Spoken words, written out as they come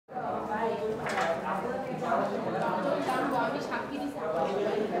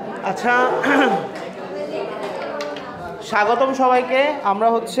আচ্ছা, স্বাগতম সবাইকে। আমরা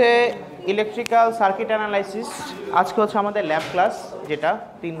হচ্ছে ইলেকট্রিক্যাল সার্কিট অ্যানালাইসিস, আজকে হচ্ছে আমাদের ল্যাব ক্লাস, যেটা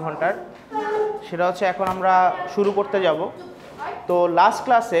 3 ঘন্টার, সেটা হচ্ছে এখন আমরা শুরু করতে যাব। তো লাস্ট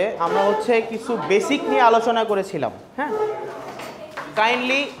ক্লাসে আমরা হচ্ছে কিছু বেসিক নিয়ে আলোচনা করেছিলাম। হ্যাঁ,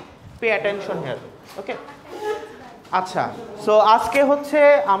 কাইন্ডলি পে অ্যাটেনশন হিয়ার। ওকে, আচ্ছা। সো আজকে হচ্ছে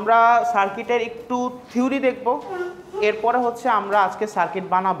আমরা সার্কিটের একটু থিওরি দেখব, এরপরে হচ্ছে আমরা আজকে সার্কিট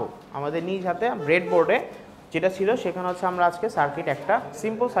বানাবো আমাদের নিজ হাতে ব্রেড বোর্ডে, যেটা ছিল সেখানে হচ্ছে আমরা আজকে সার্কিট, একটা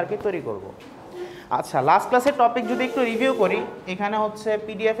সিম্পল সার্কিট তৈরি করব। আচ্ছা, লাস্ট ক্লাসের টপিক যদি একটু রিভিউ করি, এখানে হচ্ছে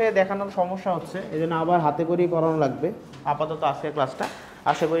পিডিএফে দেখানোর সমস্যা হচ্ছে, এই জন্য আবার হাতে করেই করানো লাগবে আপাতত আজকের ক্লাসটা।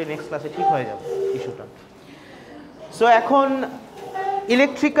 আশা করি নেক্সট ক্লাসে ঠিক হয়ে যাবে ইস্যুটা। সো এখন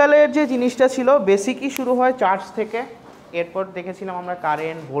ইলেকট্রিক্যালের যে জিনিসটা ছিল, বেসিকই শুরু হয় চার্জ থেকে, এরপর দেখেছিলাম আমরা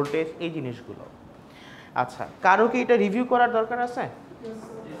কারেন্ট, ভোল্টেজ, এই জিনিসগুলো। আচ্ছা, কারো কি এটা রিভিউ করার দরকার আছে?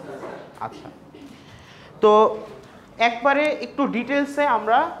 আচ্ছা, তো একবারে একটু ডিটেলসে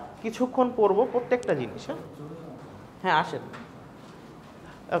আমরা কিছুক্ষণ পড়বো প্রত্যেকটা জিনিস। হ্যাঁ, আসেন।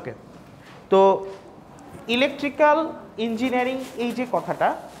 ওকে, তো ইলেকট্রিক্যাল ইঞ্জিনিয়ারিং এই যে কথাটা,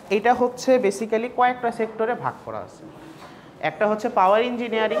 এটা হচ্ছে বেসিক্যালি কয়েকটা সেক্টরে ভাগ করা আছে। একটা হচ্ছে পাওয়ার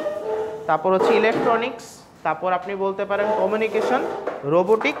ইঞ্জিনিয়ারিং, তারপর হচ্ছে ইলেকট্রনিক্স, তারপর আপনি বলতে পারেন কমিউনিকেশন,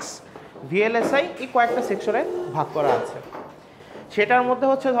 রোবোটিক্স, ভিএলএসআই, এই কয়েকটা সেকশনে ভাগ করা আছে। সেটার মধ্যে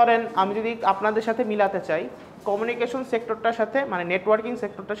হচ্ছে ধরেন আমি যদি আপনাদের সাথে মিলাতে চাই, কমিউনিকেশন সেক্টরটার সাথে, মানে নেটওয়ার্কিং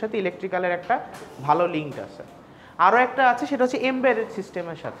সেক্টরটার সাথে ইলেকট্রিক্যালের একটা ভালো লিঙ্ক আছে। আরও একটা আছে, সেটা হচ্ছে এমবেডেড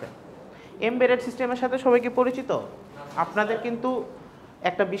সিস্টেমের সাথে। এমবেডেড সিস্টেমের সাথে সবাই কি পরিচিত? আপনাদের কিন্তু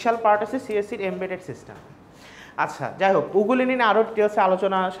একটা বিশাল পার্ট আছে সিএসসির এমবেডেড সিস্টেম। আচ্ছা, যাই হোক, ওগুলি নিয়ে আরও ডিটেলসে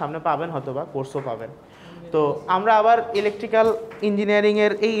আলোচনা সামনে পাবেন, হয়তো বা কোর্সও পাবেন। তো আমরা আবার ইলেকট্রিক্যাল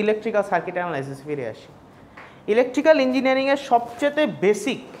ইঞ্জিনিয়ারিংয়ের এই ইলেকট্রিক্যাল সার্কিট অ্যানালাইসিস ফিরে আসি। ইলেকট্রিক্যাল ইঞ্জিনিয়ারিংয়ের সবচেয়ে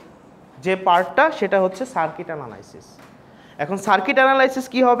বেসিক যে পার্টটা, সেটা হচ্ছে সার্কিট অ্যানালাইসিস। এখন সার্কিট অ্যানালাইসিস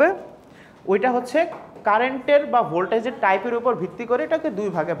কি হবে? ওইটা হচ্ছে কারেন্টের বা ভোল্টেজের টাইপের উপর ভিত্তি করে এটাকে দুই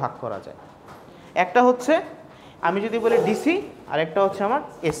ভাগে ভাগ করা যায়। একটা হচ্ছে আমি যদি বলি ডিসি, আর একটা হচ্ছে আমার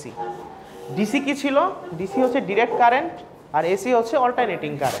এসি। ডিসি কি ছিল? ডিসি হচ্ছে ডিরেক্ট কারেন্ট, আর এসি হচ্ছে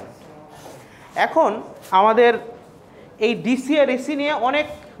অল্টারনেটিং কারেন্ট। এখন আমাদের এই ডিসি আর এসি নিয়ে অনেক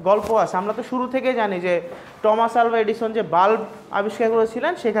গল্প আছে। আমরা তো শুরু থেকে জানি যে টমাস আলভা এডিসন যে বাল্ব আবিষ্কার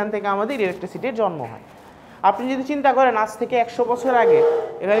করেছিলেন, সেখান থেকে আমাদের ইলেকট্রিসিটির জন্ম হয়। আপনি যদি চিন্তা করেন, আজ থেকে 100 বছর আগে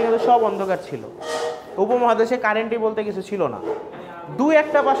এখানে কিন্তু সব অন্ধকার ছিল। উপমহাদেশে কারেন্টই বলতে কিছু ছিল না।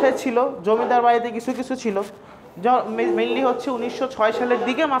 2-1টা বাসায় ছিল, জমিদার বাড়িতে কিছু কিছু ছিল। মেইনলি হচ্ছে 1906 সালের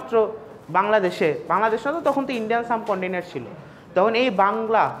দিকে মাত্র বাংলাদেশে, বাংলাদেশ না তো, তখন তো ইন্ডিয়ান সাবকন্টিনেন্ট ছিল, তখন এই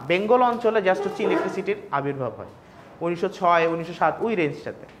বেঙ্গল অঞ্চলে জাস্ট হচ্ছে ইলেকট্রিসিটির আবির্ভাব হয় 1906, 1907 ওই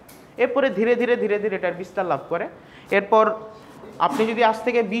রেঞ্জটাতে। এরপরে ধীরে ধীরে ধীরে ধীরে এটার বিস্তার লাভ করে। এরপর আপনি যদি আজ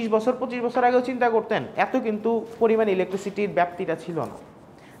থেকে 20 বছর 25 বছর আগেও চিন্তা করতেন, এত কিন্তু পরিমাণ ইলেকট্রিসিটির ব্যাপ্তিটা ছিল না।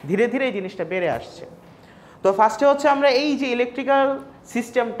 ধীরে ধীরে এই জিনিসটা বেড়ে আসছে। তো ফার্স্টে হচ্ছে আমরা এই যে ইলেকট্রিক্যাল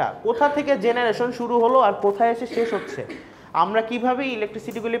সিস্টেমটা কোথা থেকে জেনারেশন শুরু হলো আর কোথায় এসে শেষ হচ্ছে, আমরা কিভাবে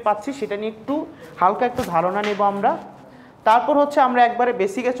ইলেকট্রিসিটিগুলি পাচ্ছি, সেটা নিয়ে একটু হালকা একটু ধারণা নেব আমরা। তারপর হচ্ছে আমরা একবারে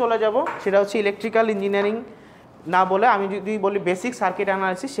বেসিকে চলে যাব, সেটা হচ্ছে ইলেকট্রিক্যাল ইঞ্জিনিয়ারিং না বলে আমি যদি বলি বেসিক সার্কিট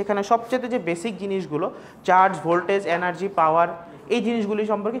অ্যানালাইসিস। সেখানে সবচেয়ে যে বেসিক জিনিসগুলো, চার্জ, ভোল্টেজ, এনার্জি, পাওয়ার, এই জিনিসগুলি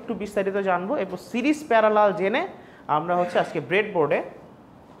সম্পর্কে একটু বিস্তারিত জানবো। এরপর সিরিজ প্যারালাল জেনে আমরা হচ্ছে আজকে ব্রেড বোর্ডে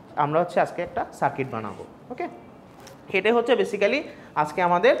আমরা হচ্ছে আজকে একটা সার্কিট বানাবো। ওকে, এটাই হচ্ছে বেসিক্যালি আজকে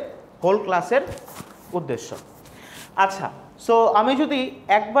আমাদের হোল ক্লাসের উদ্দেশ্য। আচ্ছা, সো আমি যদি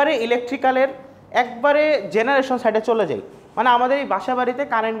একবারে ইলেকট্রিক্যালের একবারে জেনারেশন সাইডে চলে যাই, মানে আমাদের এই বাসা বাড়িতে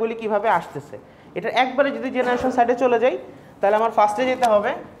কারেন্টগুলি কীভাবে আসতেছে, এটা একবারে যদি জেনারেশন সাইডে চলে যাই, তাহলে আমার ফার্স্টে যেতে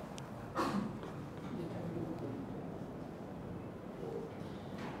হবে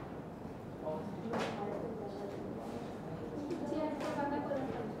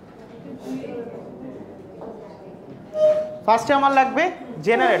আমার লাগবে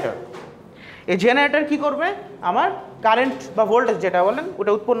জেনারেটর। এই জেনারেটর কি করবে? আমার কারেন্ট বা ভোল্টেজ যেটা বলেন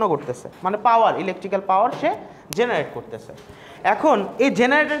ওটা উৎপন্ন করতেছে, মানে পাওয়ার, ইলেকট্রিক্যাল পাওয়ার সে জেনারেট করতেছে। এখন এই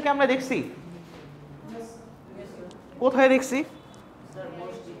জেনারেটরকে আমরা দেখছি কোথায়? দেখছি,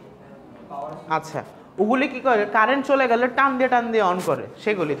 আচ্ছা, ওগুলি কি করে? কারেন্ট চলে গেলে টান দিয়ে অন করে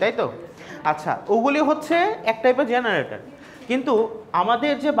সেগুলি, তাই তো? আচ্ছা, ওগুলি হচ্ছে এক টাইপের জেনারেটর। কিন্তু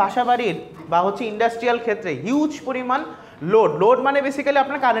আমাদের যে বাসা বাড়ির বা হচ্ছে ইন্ডাস্ট্রিয়াল ক্ষেত্রে হিউজ পরিমাণ লোড মানে বেসিক্যালি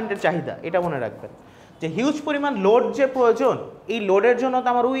আপনার কারেন্টের চাহিদা, এটা মনে রাখবেন যে হিউজ পরিমাণ লোড যে প্রয়োজন, এই লোডের জন্য তো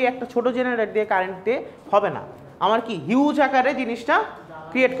আমার ওই একটা ছোট জেনারেটর দিয়ে কারেন্ট দিয়ে হবে না, আমার কি হিউজ আকারে জিনিসটা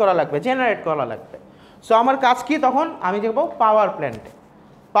ক্রিয়েট করা লাগবে, জেনারেট করা লাগবে। সো আমার কাজ কি? তখন আমি দেখব পাওয়ার প্ল্যান্টে।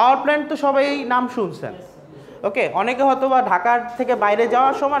 পাওয়ার প্ল্যান্ট তো সবাই নাম শুনছেন, ওকে। অনেকে হয়তো বা ঢাকার থেকে বাইরে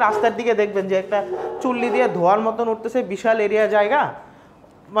যাওয়ার সময় রাস্তার দিকে দেখবেন যে একটা চুল্লি দিয়ে ধোয়ার মতন উঠতেছে, বিশাল এরিয়া জায়গা,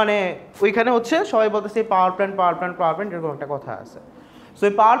 মানে ওইখানে হচ্ছে সবাই বলতেছে power plant power plant power plant, এরকম একটা কথা আছে। সো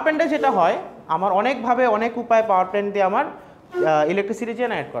এই পাওয়ার প্ল্যান্টে যেটা হয়, আমার অনেকভাবে অনেক উপায় পাওয়ার প্ল্যান্ট দিয়ে আমার ইলেকট্রিসিটি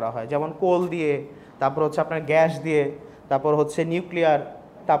জেনারেট করা হয়, যেমন কোল দিয়ে, তারপর হচ্ছে আপনার গ্যাস দিয়ে, তারপর হচ্ছে নিউক্লিয়ার,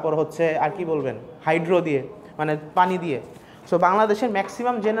 তারপর হচ্ছে আর কি বলবেন হাইড্রো দিয়ে, মানে পানি দিয়ে। সো বাংলাদেশের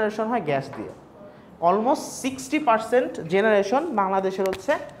ম্যাক্সিমাম জেনারেশন হয় গ্যাস দিয়ে, অলমোস্ট 60% জেনারেশন বাংলাদেশের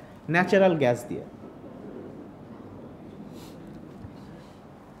হচ্ছে ন্যাচারাল গ্যাস দিয়ে।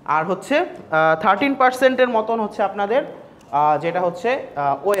 আর হচ্ছে 13%-এর মতন হচ্ছে আপনাদের যেটা হচ্ছে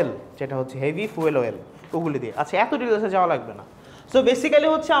ওয়েল, যেটা হচ্ছে হেভি ফুয়েল অয়েল, ওগুলি দিয়ে। আচ্ছা, এত ডিটেলসে যাওয়া লাগবে না। সো বেসিক্যালি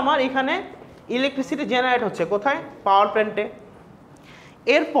হচ্ছে আমার এখানে ইলেকট্রিসিটি জেনারেট হচ্ছে কোথায়? পাওয়ার প্ল্যান্টে।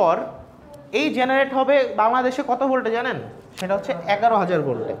 এরপর এই জেনারেট হবে বাংলাদেশে কত ভোল্টে জানেন? সেটা হচ্ছে 11,000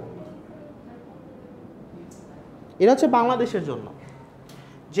 ভোল্টে। এটা হচ্ছে বাংলাদেশের জন্য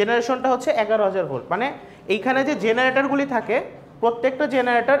জেনারেশনটা হচ্ছে 11,000 ভোল্ট। মানে এইখানে যে জেনারেটরগুলি থাকে, প্রত্যেকটা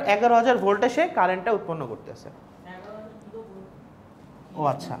জেনারেটর 11,000 ভোল্টে সে কারেন্টটা উৎপন্ন করতেছে। ও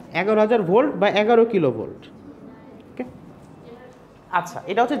আচ্ছা, 11,000 ভোল্ট বা 11 কিলো ভোল্ট, ওকে। আচ্ছা,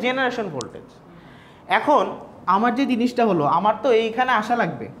 এটা হচ্ছে জেনারেশন ভোল্টেজ। এখন আমার যে জিনিসটা হলো, আমার তো এইখানে আসা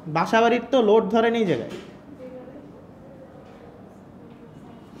লাগবে, বাসাবাড়ির তো লোড ধরে নেই জায়গায়।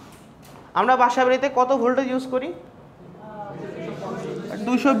 আমরা বাসাবাড়িতে কত ভোল্টেজ ইউজ করি?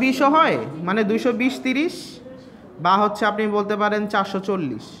 220ও হয়, মানে 220-30, বা হচ্ছে আপনি বলতে পারেন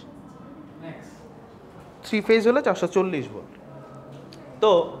 440, 3 ফেজ হলে 440 ভোল্ট।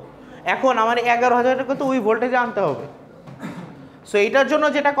 তো এখন আমার 11,000 টাকা তো ওই ভোল্টেজে আনতে হবে। সো এইটার জন্য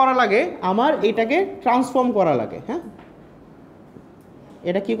যেটা করা লাগে, আমার এটাকে ট্রান্সফর্ম করা লাগে। হ্যাঁ,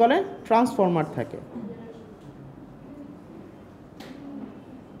 এটা কি করে? ট্রান্সফরমার থাকে।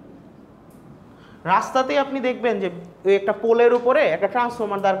 রাস্তাতেই আপনি দেখবেন যে ওই একটা পোলের উপরে একটা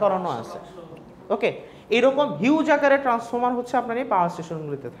ট্রান্সফরমার দাঁড় করানো আছে, ওকে। এরকম হিউজ আকারে ট্রান্সফরমার হচ্ছে আপনার এই পাওয়ার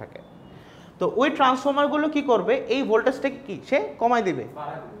স্টেশনগুলিতে থাকে। তো ওই ট্রান্সফরমারগুলো কি করবে? এই ভোল্টেজটাকে কি সে কমায় দিবে,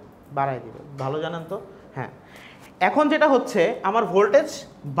 বাড়ায় দিবে। ভালো জানেন তো? হ্যাঁ। এখন যেটা হচ্ছে, আমার ভোল্টেজ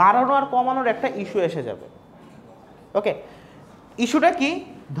বাড়ানো আর কমানোর একটা ইস্যু এসে যাবে, ওকে। ইস্যুটা কি?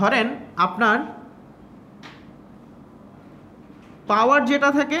 ধরেন আপনার পাওয়ার যেটা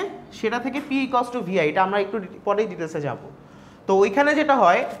থাকে সেটা থেকে P = VI, এটা আমরা একটু পরেই ডিটেলসে যাব। তো ওইখানে যেটা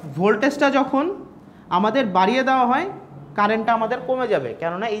হয়, ভোল্টেজটা যখন আমাদের বাড়িয়ে দেওয়া হয়, কারেন্টটা আমাদের কমে যাবে,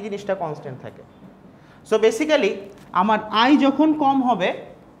 কেননা এই জিনিসটা কনস্ট্যান্ট থাকে। সো বেসিক্যালি আমার আই যখন কম হবে,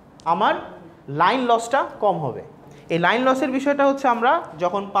 আমার লাইন লসটা কম হবে। এই লাইন লসের বিষয়টা হচ্ছে আমরা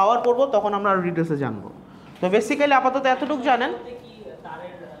যখন পাওয়ার করব তখন আমরা আরও ডিটেলসে জানবো। তো বেসিক্যালি আপাতত এতটুকু জানেন।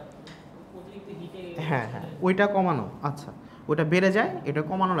 হ্যাঁ হ্যাঁ, ওইটা কমানো, আচ্ছা ওটা বেড়ে যায়, এটা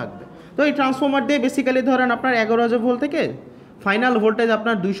কমানো লাগবে। তো এই ট্রান্সফরমার দিয়ে বেসিক্যালি ধরেন আপনার 11,000 ভোল্ট থেকে ফাইনাল ভোল্টেজ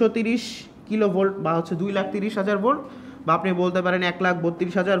আপনার 230 কিলো ভোল্ট বা হচ্ছে 2,30,000 ভোল্ট, বা আপনি বলতে পারেন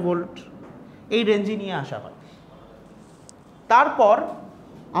 1,32,000 ভোল্ট, এই রেঞ্জে নিয়ে আসা হয়। তারপর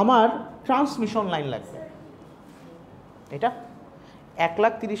আমার ট্রান্সমিশন লাইন লাগবে, এটা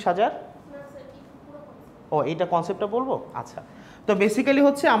 1,30,000। ও, এইটা কনসেপ্টটা বলবো। আচ্ছা, তো বেসিক্যালি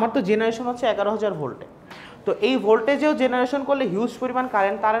হচ্ছে আমার তো জেনারেশন হচ্ছে 11,000 ভোল্টে। তো এই ভোল্টেজেও জেনারেশন করলে হিউজ পরিমাণ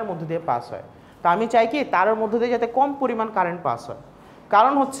কারেন্ট তারের মধ্যে দিয়ে পাস হয়। তো আমি চাই কি তারের মধ্যে দিয়ে যাতে কম পরিমাণ কারেন্ট পাস হয়,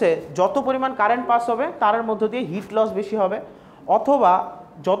 কারণ হচ্ছে যত পরিমাণ কারেন্ট পাস হবে তারের মধ্যে দিয়ে হিট লস বেশি হবে, অথবা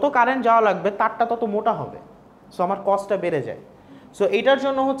যত কারেন্ট যাওয়া লাগবে তারটা তত মোটা হবে। সো আমার কস্টটা বেড়ে যায়। সো এইটার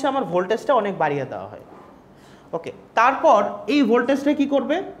জন্য হচ্ছে আমার ভোল্টেজটা অনেক বাড়িয়ে দেওয়া হয়, ওকে। তারপর এই ভোল্টেজটা কি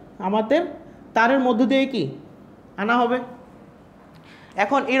করবে? আমাদের তারের মধ্য দিয়ে কি আনা হবে।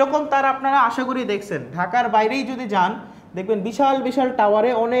 এখন এরকম তার আপনারা আশা করি দেখছেন, ঢাকার বাইরেই যদি যান দেখবেন বিশাল বিশাল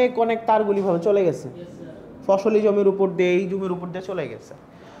টাওয়ারে অনেক অনেক তারগুলি ভাবে চলে গেছে, ফসলি জমির উপর দিয়ে, এই জমির উপর দিয়ে চলে গেছে।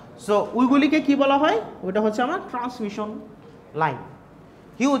 সো ওইগুলিকে কি বলা হয়? ওইটা হচ্ছে আমার ট্রান্সমিশন লাইন।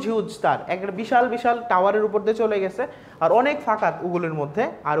 হিউজ হিউজ তার একটা বিশাল বিশাল টাওয়ারের উপর দিয়ে চলে গেছে, আর অনেক ফাঁকা ওগুলির মধ্যে।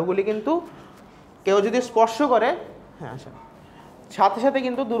 আর ওগুলি কিন্তু কেউ যদি স্পর্শ করে, হ্যাঁ আচ্ছা, সাথে সাথে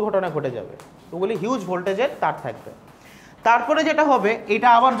কিন্তু দুর্ঘটনা ঘটে যাবে। ওগুলি হিউজ ভোল্টেজের তার থাকবে। তারপরে যেটা হবে, এটা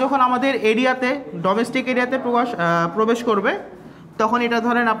আবার যখন আমাদের এরিয়াতে, ডোমেস্টিক এরিয়াতে প্রবেশ করবে, তখন এটা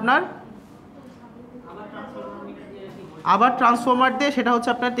ধরেন আপনার আবার ট্রান্সফরমার দিয়ে সেটা হচ্ছে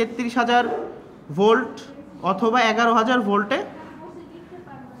আপনার 33,000 ভোল্ট অথবা 11,000 ভোল্টে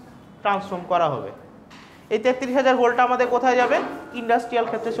ট্রান্সফর্ম করা হবে। এই 33,000 ভোল্টটা আমাদের কোথায় যাবে? ইন্ডাস্ট্রিয়াল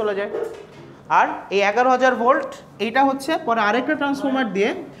ক্ষেত্রে চলে যায়। আর এই 11,000 ভোল্ট এইটা হচ্ছে পরে আরেকটা ট্রান্সফরমার দিয়ে,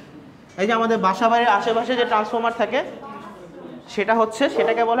 এই যে আমাদের বাসাবাড়ির আশেপাশে যে ট্রান্সফরমার থাকে সেটা হচ্ছে,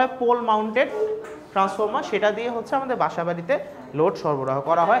 সেটাকে বলা হয় পোল মাউন্টেড ট্রান্সফর্মার, সেটা দিয়ে হচ্ছে আমাদের বাসা বাড়িতে লোড সরবরাহ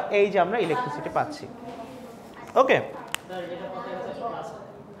করা হয়, এই যে আমরা ইলেকট্রিসিটি পাচ্ছি। ওকে,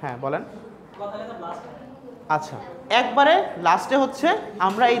 হ্যাঁ বলেন। আচ্ছা, একবারে লাস্টে হচ্ছে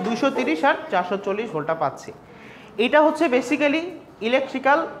আমরা এই 230 আর 440 ভোল্টটা পাচ্ছি। এটা হচ্ছে বেসিক্যালি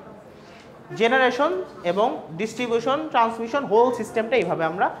ইলেকট্রিক্যাল জেনারেশন এবং ডিস্ট্রিবিউশন ট্রান্সমিশন হোল সিস্টেমটা এইভাবে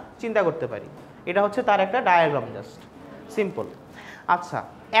আমরা চিন্তা করতে পারি। এটা হচ্ছে তার একটা ডায়াগ্রাম, জাস্ট সিম্পল। আচ্ছা,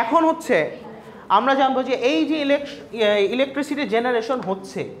 এখন হচ্ছে আমরা জানবো যে এই যে ইলেকট্রিসিটি জেনারেশন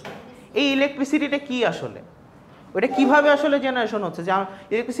হচ্ছে, এই ইলেকট্রিসিটিটা কি আসলে, ওইটা কিভাবে আসলে জেনারেশন হচ্ছে, যে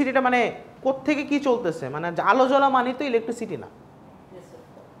ইলেকট্রিসিটিটা মানে কোত্থেকে কি চলতেছে, মানে আলো জ্বলা মানে তো ইলেকট্রিসিটি না,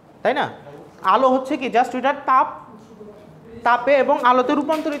 তাই না? আলো হচ্ছে কি জাস্ট ওইটার তাপে এবং আলোতে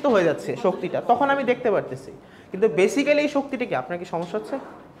রূপান্তরিত হয়ে যাচ্ছে শক্তিটা, তখন আমি দেখতে পারতেছি। কিন্তু বেসিক্যালি এই শক্তিটা কি, আপনার কি সমস্যা হচ্ছে?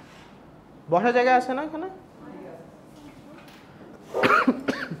 বসার জায়গায় আছে না এখানে?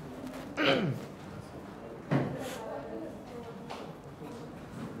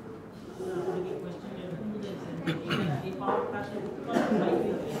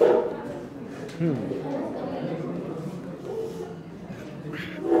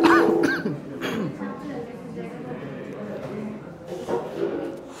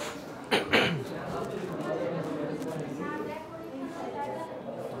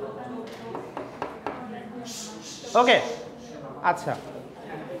 ওকে, আচ্ছা।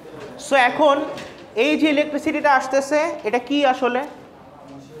 সো এখন এই যে ইলেকট্রিসিটিটা আসতেছে, এটা কি আসলে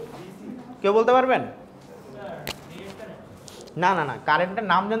কেউ বলতে পারবেন? না না না, কারেন্টের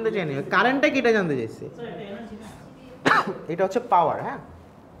নাম জানতে চাইনি, কারেন্টটা কি এটা জানতে চাইছি। এটা হচ্ছে পাওয়ার, হ্যাঁ,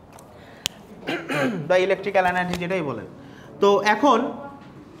 বা ইলেকট্রিক্যাল এনার্জি যেটাই বলেন। তো এখন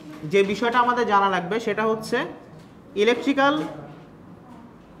যে বিষয়টা আমাদের জানা লাগবে সেটা হচ্ছে ইলেকট্রিক্যাল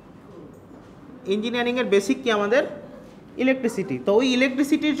ইঞ্জিনিয়ারিংয়ের বেসিক কি আমাদের ইলেকট্রিসিটি। তো ওই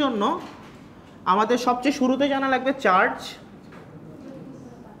ইলেকট্রিসিটির জন্য আমাদের সবচেয়ে শুরুতে জানা লাগবে চার্জ,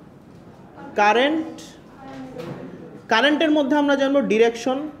 কারেন্ট, কারেন্টের মধ্যে আমরা জানবো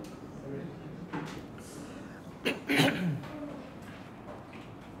ডিরেকশন,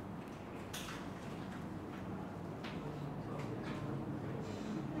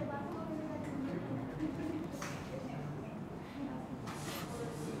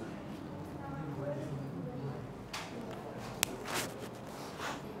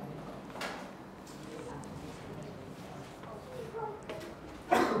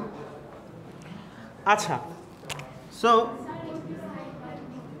 আচ্ছা। সো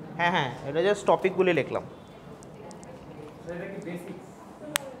হ্যাঁ হ্যাঁ, এটা জাস্ট টপিকগুলি লিখলাম।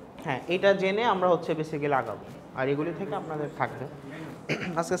 হ্যাঁ, এটা জেনে আমরা হচ্ছে বেসিক্যালি আগাবো, আর এগুলি থেকে আপনাদের থাকবে।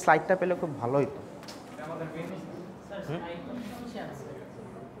 আজকে স্লাইডটা পেলে খুব ভালো হতো।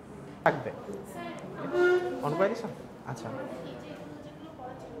 থাকবে অন করে দিস। আচ্ছা,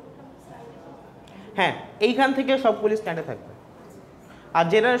 হ্যাঁ, এইখান থেকে সবগুলি স্ট্যান্ডে থাকবে। আর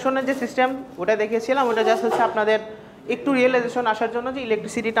জেনারেশনের যে সিস্টেম ওটা দেখিয়েছিলাম, ওটা জাস্ট হচ্ছে আপনাদের একটু রিয়েলাইজেশন আসার জন্য যে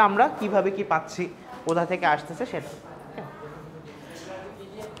ইলেকট্রিসিটিটা আমরা কিভাবে কি পাচ্ছি, কোথা থেকে আসতেছে সেটা।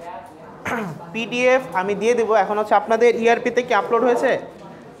 পিডিএফ আমি দিয়ে দেবো। এখন হচ্ছে আপনাদের ইআরপিতে কি আপলোড হয়েছে?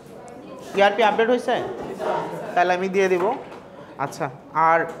 ইআরপি আপডেট হয়েছে? তাহলে আমি দিয়ে দেবো। আচ্ছা,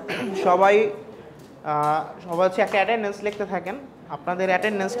 আর সবাই হচ্ছে একটা অ্যাটেন্ডেন্স লিখতে থাকেন। আপনাদের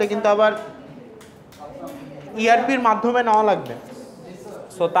অ্যাটেন্ডেন্সটা কিন্তু আবার ইআরপির মাধ্যমে নেওয়া লাগবে,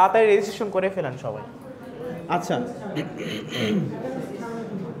 সো তাড়াতাড়ি রেজিস্ট্রেশন করে ফেলেন সবাই। আচ্ছা,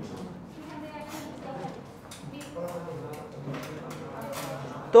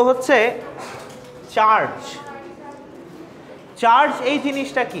 তো হচ্ছে চার্জ, চার্জ এই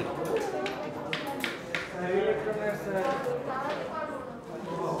জিনিসটা কি?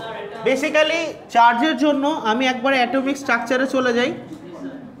 বেসিক্যালি চার্জের জন্য আমি একবার অ্যাটমিক স্ট্রাকচারে চলে যাই।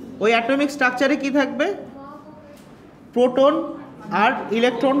 ওই অ্যাটমিক স্ট্রাকচারে কি থাকবে? প্রোটন আর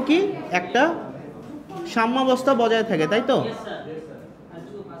ইলেকট্রন কি একটা সাম্যাবস্থা বজায় থাকে, তাই তো?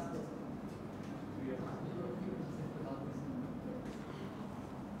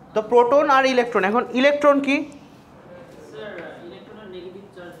 তো প্রোটন আর ইলেকট্রন, এখন ইলেকট্রন কি?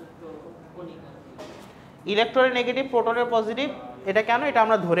 ইলেকট্রনের নেগেটিভ, প্রোটনের পজিটিভ। এটা কেন? এটা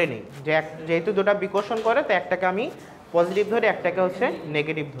আমরা ধরে নিই যে যেহেতু দুটা বিকর্ষণ করে, তো একটাকে আমি পজিটিভ ধরি, একটাকে হচ্ছে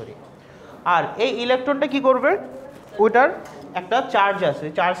নেগেটিভ ধরি। আর এই ইলেকট্রনটা কি করবে? ওইটার একটা চার্জ আছে,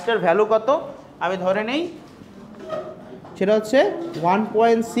 চার্জটার ভ্যালু কত আমি ধরে নেই, সেটা হচ্ছে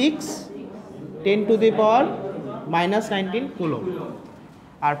 1.6 10⁻⁻19 কুলম।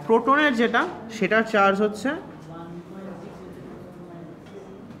 আর প্রোটনের যেটা, সেটার চার্জ হচ্ছে,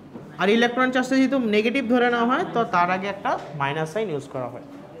 আর ইলেকট্রন চার্জটা যেহেতু নেগেটিভ ধরে নেওয়া হয়, তো তার আগে একটা মাইনাস সাইন ইউজ করা হয়।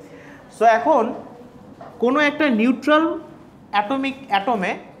 সো এখন কোনো একটা নিউট্রাল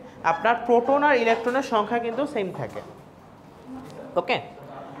অ্যাটমে আপনার প্রোটন আর ইলেকট্রনের সংখ্যা কিন্তু সেম থাকে। ওকে,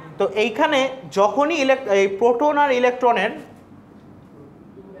 তো এইখানে যখনই এই প্রোটন আর ইলেকট্রনের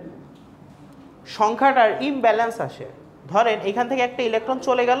সংখ্যাটার ইমব্যালেন্স আসে, ধরেন এখান থেকে একটা ইলেকট্রন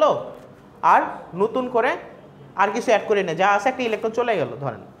চলে গেল আর নতুন করে আর কিছু অ্যাড করে নে, যা আছে একটা ইলেকট্রন চলে গেল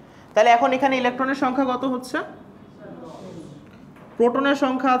ধরেন, তাহলে এখন এখানে ইলেকট্রনের সংখ্যা কত হচ্ছে? প্রোটনের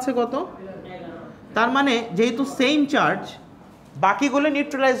সংখ্যা আছে কত? তার মানে যেহেতু সেম চার্জ, বাকিগুলো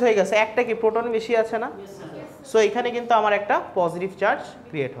নিউট্রালাইজ হয়ে গেছে, একটা কি প্রোটন বেশি আছে না? সো এখানে কিন্তু আমার একটা পজিটিভ চার্জ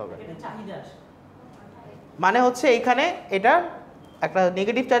ক্রিয়েট হবে। মানে হচ্ছে এইখানে এটা একটা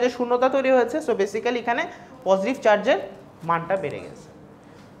নেগেটিভ চার্জের শূন্যতা তৈরি হয়েছে, সো বেসিক্যালি এখানে পজিটিভ চার্জের মানটা বেড়ে গেছে।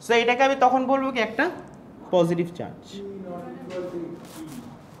 সো এটাকে আমি তখন বলবো কি একটা পজিটিভ চার্জ।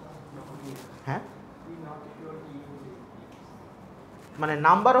 হ্যাঁ, মানে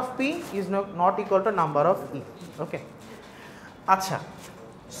number of P is not equal to number of ই। ওকে, আচ্ছা,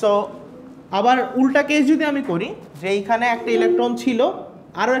 সো আবার উল্টা কেস যদি আমি করি, যে এইখানে একটা ইলেকট্রন ছিল,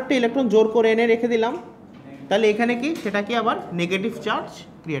 আরও একটা ইলেকট্রন জোর করে এনে রেখে দিলাম, তাহলে এখানে কি সেটা কি আবার নেগেটিভ চার্জ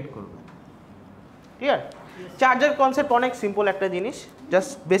ক্রিয়েট করবে। ক্লিয়ার? চার্জের কনসেপ্ট অনেক সিম্পল একটা জিনিস,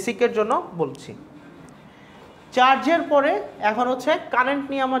 জাস্ট বেসিকের জন্য বলছি। চার্জের পরে এখন হচ্ছে কারেন্ট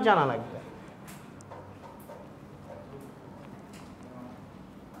নিয়ে আমার জানা লাগবে।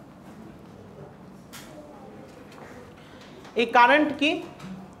 এই কারেন্ট কি?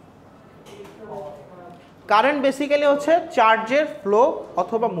 কারেন্ট বেসিক্যালি হচ্ছে চার্জের ফ্লো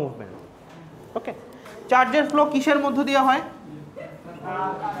অথবা মুভমেন্ট। ওকে, চার্জের ফ্লো কিসের মধ্য দিয়ে হয়?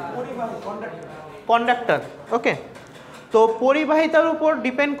 কন্ডাক্টর। ওকে, তো পরিবাহিতার উপর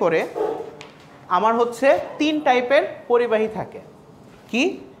ডিপেন্ড করে আমার হচ্ছে 3 টাইপের পরিবাহী থাকে। কি?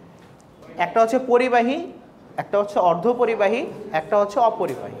 একটা হচ্ছে পরিবাহী, একটা হচ্ছে অর্ধপরিবাহী, একটা হচ্ছে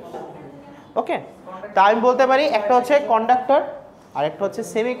অপরিবাহী। ওকে, তা আমি বলতে পারি একটা হচ্ছে কন্ডাক্টর, আর একটা হচ্ছে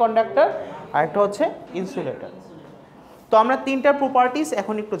সেমি কন্ডাক্টর, আর একটা হচ্ছে ইনসুলেটর। তো আমরা 3টার প্রপার্টিস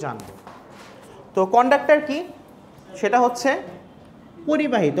এখন একটু জানব। তো কন্ডাক্টর কি? সেটা হচ্ছে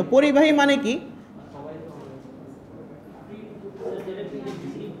পরিবাহী। তো পরিবাহী মানে কি?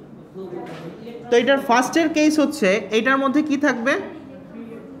 তো এটার ফার্স্টের কেস হচ্ছে এটার মধ্যে কি থাকবে?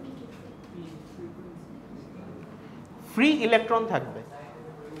 ফ্রি ইলেকট্রন থাকবে।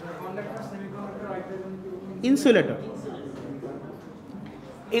 ইনসুলেটর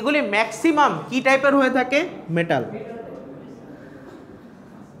এগুলি ম্যাক্সিমাম কি টাইপের হয়ে থাকে? মেটাল।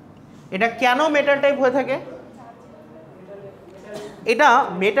 এটা কেন মেটাল টাইপ হয়ে থাকে? এটা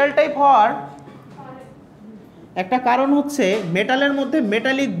মেটাল টাইপ হওয়ার একটা কারণ হচ্ছে মেটালের মধ্যে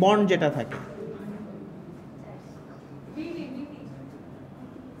মেটালিক বন্ড যেটা থাকে।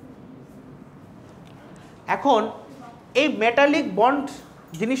 এখন এই মেটালিক বন্ড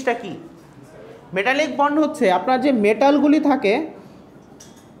জিনিসটা কি? মেটালিক বন্ড হচ্ছে আপনার যে মেটালগুলি থাকে,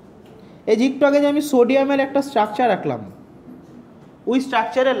 এই যে একটু আগে যে আমি সোডিয়ামের একটা স্ট্রাকচার রাখলাম, ওই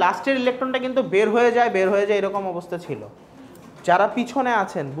স্ট্রাকচারের লাস্টের ইলেকট্রনটা কিন্তু বের হয়ে যায় এরকম অবস্থা ছিল। যারা পিছনে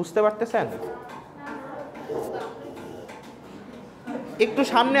আছেন বুঝতে পারতেছেন? একটু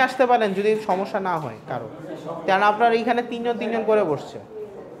সামনে আসতে পারেন যদি সমস্যা না হয় কারো, কারণ আপনার এইখানে 3 জন করে বসছে।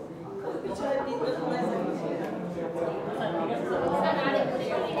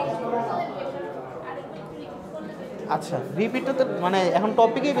 আচ্ছা, রিপিটটা তো মানে এখন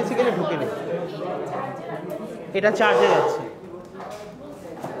টপিকেই বেসিক্যালি ঢুকে নেই, এটা চার্জে যাচ্ছে।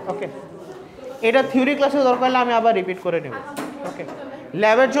 ওকে, এটা থিওরি ক্লাসে দরকার হলে আমি আবার রিপিট করে নেব। ওকে,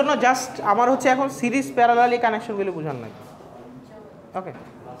 ল্যাবের জন্য জাস্ট আমার হচ্ছে এখন সিরিজ প্যারালালি কানেকশনগুলি বোঝানো লাগবে। ওকে,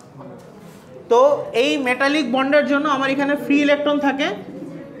 তো এই মেটালিক বন্ডের জন্য আমার এখানে ফ্রি ইলেকট্রন থাকে,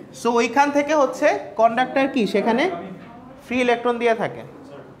 সো ওইখান থেকে হচ্ছে কন্ডাক্টর কি সেখানে ফ্রি ইলেকট্রন দিয়ে থাকে।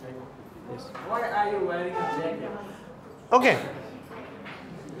 ওকে,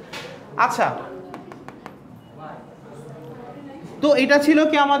 আচ্ছা, তো এটা ছিল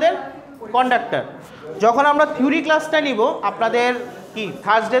কি আমাদের কন্ডাক্টর। যখন আমরা থিওরি ক্লাসটা নিব আপনাদের কি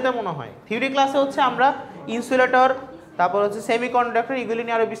থার্সডেতে মনে হয়, থিওরি ক্লাসে হচ্ছে আমরা ইনসুলেটর, তারপর হচ্ছে সেমি কন্ডাক্টর, এগুলি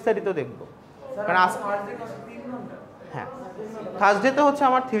নিয়ে আরো বিস্তারিত দেখব। কারণ হ্যাঁ, থার্সডেতে হচ্ছে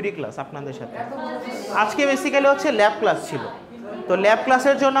আমার থিওরি ক্লাস আপনাদের সাথে। আজকে বেসিক্যালি হচ্ছে ল্যাব ক্লাস ছিল। তো ল্যাব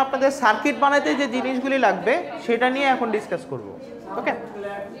ক্লাসের জন্য আপনাদের সার্কিট বানাইতে যে জিনিসগুলি লাগবে সেটা নিয়ে এখন ডিসকাস করব। ওকে,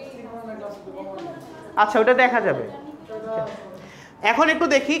 আচ্ছা, ওটা দেখা যাবে। এখন একটু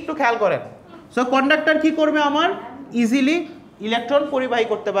দেখি, একটু খেয়াল করেন। সো কন্ডাক্টর কি করবে? আমার ইজিলি ইলেকট্রন পরিবাহী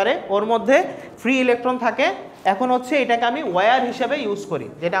করতে পারে, ওর মধ্যে ফ্রি ইলেকট্রন থাকে। এখন হচ্ছে এটাকে আমি ওয়্যার হিসেবে ইউজ করি,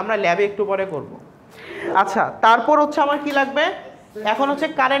 যেটা আমরা ল্যাবে একটু পরে করব। আচ্ছা, তারপর হচ্ছে আমার কি লাগবে? এখন হচ্ছে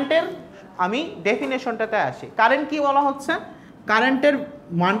কারেন্টের আমি ডেফিনেশনটাতে আসি। কারেন্ট কি বলা হচ্ছে? কারেন্টের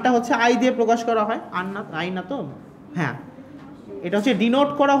মানটা হচ্ছে আই দিয়ে প্রকাশ করা হয়, আর না আই না তো? হ্যাঁ, এটা হচ্ছে ডিনোট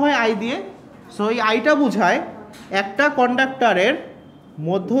করা হয় আই দিয়ে। সো এই আইটা বোঝায় একটা কন্ডাক্টরের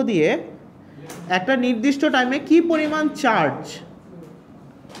মধ্য দিয়ে একটা নির্দিষ্ট টাইমে কি পরিমাণ চার্জ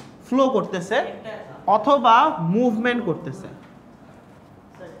ফ্লো করতেছে অথবা মুভমেন্ট করতেছে।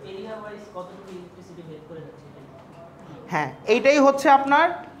 হ্যাঁ, এইটাই হচ্ছে আপনার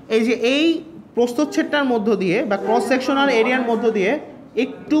এই যে এই প্রস্থচ্ছেদটার মধ্য দিয়ে বা ক্রস সেকশনাল এরিয়ার মধ্য দিয়ে,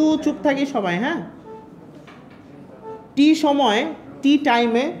 একটু চুপ থাকি সবাই, হ্যাঁ, টি সময় টি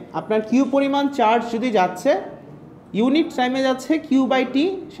টাইমে আপনার কিউ পরিমাণ চার্জ যদি যাচ্ছে, ইউনিট টাইমে যাচ্ছে কিউ বাই টি,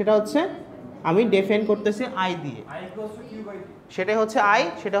 সেটা হচ্ছে আমি ডিফাইন করতেছি আই দিয়ে, সেটা হচ্ছে আই,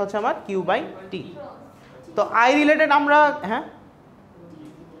 সেটা হচ্ছে আমার কিউ বাই টি। তো আই রিলেটেড আমরা, হ্যাঁ,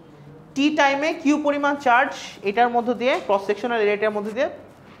 টি টাইমে কিউ পরিমাণ চার্জ এটার মধ্য দিয়ে ক্রস সেকশনাল এরিয়াটার মধ্যে দিয়ে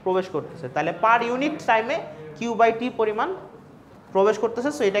প্রবেশ করতেছে, তাহলে পার ইউনিট টাইমে কিউ বাই টি পরিমাণ প্রবেশ করতেছে।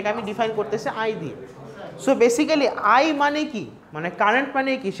 সো এটাকে আমি ডিফাইন করতেছি আই দিয়ে। সো বেসিক্যালি আই মানে কি, মানে কারেন্ট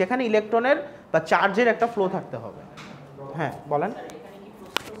মানে কি, সেখানে ইলেকট্রনের বা চার্জের একটা ফ্লো থাকতে হবে। হ্যাঁ বলেন।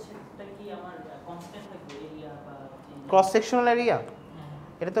 ক্রস সেকশনাল এরিয়া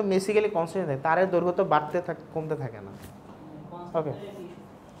এটা তো বেসিক্যালি কনস্ট্যান্ট থাকে, তারের দৈর্ঘ্য তো বাড়তে থাকে কমতে থাকে না। ওকে,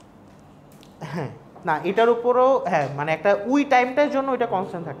 হ্যাঁ, না এটার উপরও, হ্যাঁ, মানে একটা উই টাইমটার জন্য এটা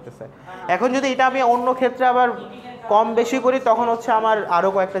কনস্ট্যান্ট থাকতেছে। এখন যদি এটা আমি অন্য ক্ষেত্রে আবার কম বেশি করি তখন হচ্ছে আমার আরও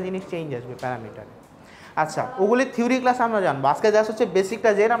কয়েকটা জিনিস চেঞ্জ আসবে প্যারামিটারে। আচ্ছা, ওগুলি থিওরি ক্লাস আমরা জানবো, আজকে জাস্ট হচ্ছে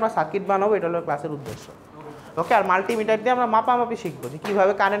বেসিকটা জেনে আমরা সার্কিট বানাবো, এটা হলো ক্লাসের উদ্দেশ্য। ওকে, আর মাল্টিমিটার দিয়ে আমরা মাপামাপি শিখবো যে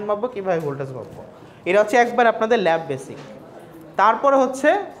কীভাবে কারেন্ট মাপবো, কীভাবে ভোল্টেজ মাপবো। এটা হচ্ছে একবার আপনাদের ল্যাব বেসিক। তারপরে হচ্ছে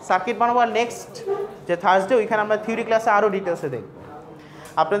সার্কিট বানাবো, আর নেক্সট যে থার্সডে ওইখানে আমরা থিওরি ক্লাসে আরও ডিটেলসে দেখবো।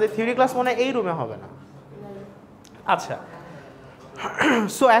 আপনাদের থিওরি ক্লাস মনে এই রুমে হবে না। আচ্ছা,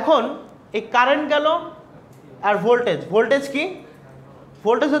 সো এখন এই কারেন্ট গেল, আর ভোল্টেজ, ভোল্টেজ কি?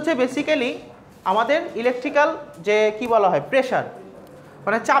 ভোল্টেজ হচ্ছে বেসিক্যালি আমাদের ইলেকট্রিক্যাল যে কি বলা হয় প্রেশার,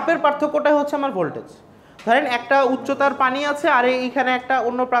 মানে চাপের পার্থক্যটাই হচ্ছে আমার ভোল্টেজ। ধরেন একটা উচ্চতার পানি আছে আর এইখানে একটা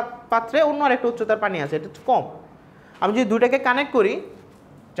অন্য পাত্রে অন্য আর একটা উচ্চতার পানি আছে, এটা একটু কম। আমি যদি দুটাকে কানেক্ট করি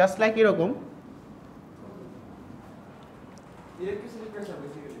জাস্ট লাইক এরকম,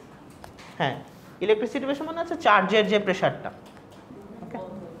 হ্যাঁ, ইলেকট্রিসিটি প্রেশার মানে হচ্ছে চার্জের যে প্রেশারটা। ওকে,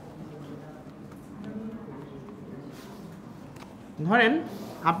 ধরেন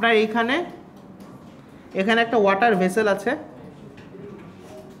আপনার এখানে একটা ওয়াটার ভেসেল আছে,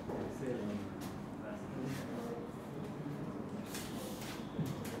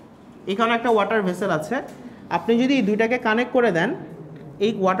 এখানে একটা ওয়াটার ভেসেল আছে। আপনি যদি এই দুইটাকে কানেক্ট করে দেন,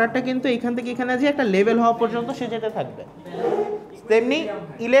 এই ওয়াটারটা কিন্তু এখান থেকে এখানে যে একটা লেভেল হওয়া পর্যন্ত সে যেতে থাকবে। তেমনি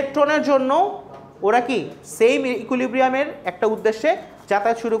ইলেকট্রনের জন্য ওরা কি সেম ইকুইলিব্রিয়ামের একটা উদ্দেশ্যে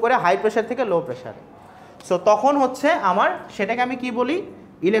যাতায়াত শুরু করে হাই প্রেশার থেকে লো প্রেশারে। সো তখন হচ্ছে আমার সেটাকে আমি কি বলি,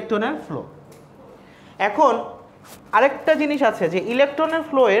 ইলেকট্রনের ফ্লো। এখন আরেকটা জিনিস আছে যে ইলেকট্রনের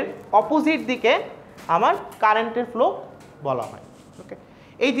ফ্লোয়ের অপোজিট দিকে আমার কারেন্টের ফ্লো বলা হয়। ওকে,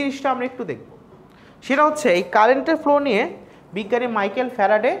 এই জিনিসটা আমরা একটু দেখব। সেটা হচ্ছে এই কারেন্টের ফ্লো নিয়ে বিজ্ঞানী মাইকেল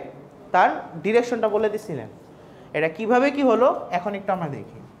ফ্যারাডে তার ডিরেকশনটা বলে দিছিলেন। এটা কিভাবে কি হলো এখন একটু আমরা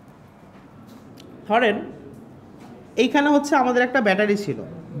দেখি। ধরেন এইখানে হচ্ছে আমাদের একটা ব্যাটারি ছিল,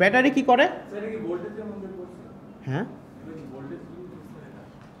 ব্যাটারি কি করে, হ্যাঁ,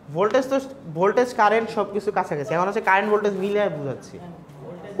 ভোল্টেজ তো ভোল্টেজ কারেন্ট সব কিছু কাছাকাছি। এখন হচ্ছে কারেন্ট ভোল্টেজ মিলে বুঝাচ্ছি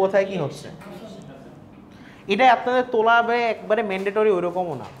কোথায় কি হচ্ছে। এটা আপনাদের তোলাবে একবারে ম্যান্ডেটরি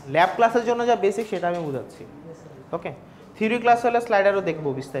ওইরকমও না, ল্যাব ক্লাসের জন্য যা বেসিক সেটা আমি বুঝাচ্ছি। ওকে, থিওরি ক্লাস হলে স্লাইডারও দেখবো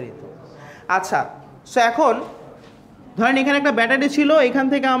বিস্তারিত। আচ্ছা, সো এখন ধরেন এখানে একটা ব্যাটারি ছিল, এখান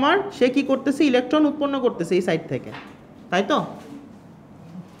থেকে আমার সে কি করতেছে, ইলেকট্রন উৎপন্ন করতেছে এই সাইড থেকে, তাই তো?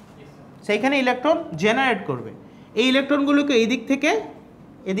 সেইখানে ইলেকট্রন জেনারেট করবে, এই ইলেকট্রনগুলোকে এই দিক থেকে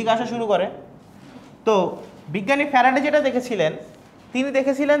এদিকে আসা শুরু করে। তো বিজ্ঞানী ফ্যারাডে যেটা দেখেছিলেন, তিনি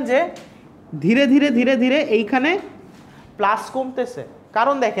দেখেছিলেন যে ধীরে ধীরে ধীরে ধীরে এইখানে প্লাস কমতেছে।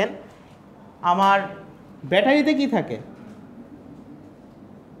 কারণ দেখেন আমার ব্যাটারিতে কি থাকে,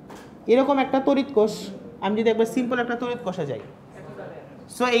 এরকম একটা তড়িৎ কোষ। আমি যদি একবার সিম্পল একটা তড়িৎ কোষে যাই,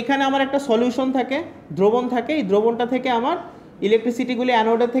 সো এইখানে আমার একটা সলিউশন থাকে, দ্রবণ থাকে, এই দ্রবণটা থেকে আমার ইলেকট্রিসিটিগুলি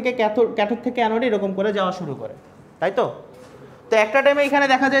অ্যানোডের থেকে ক্যাথোড থেকে অ্যানোডে এরকম করে যাওয়া শুরু করে, তাই তো? তো একটা টাইমে এখানে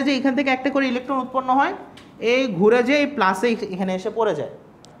দেখা যায় যে এখান থেকে একটা করে ইলেকট্রন উৎপন্ন হয়, এই ঘুরে যে এই প্লাসে এখানে এসে পড়ে যায়।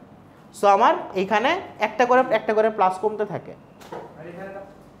 সো আমার এইখানে একটা করে প্লাস কমতে থাকে।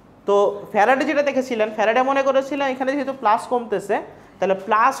 তো ফ্যারাডে যেটা দেখেছিলেন, ফ্যারাডে মনে করেছিলেন এখানে যেহেতু প্লাস কমতেছে তাহলে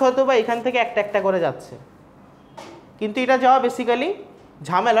প্লাস হয়তো বা এখান থেকে একটা করে যাচ্ছে, কিন্তু এটা যাওয়া বেসিক্যালি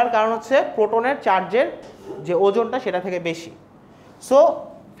ঝামেলার, কারণ হচ্ছে প্রোটনের চার্জের যে ওজনটা সেটা থেকে বেশি। সো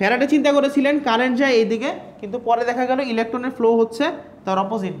ফ্যারাডে চিন্তা করেছিলেন কারেন্ট যায় এইদিকে, কিন্তু পরে দেখা গেল ইলেকট্রনের ফ্লো হচ্ছে তার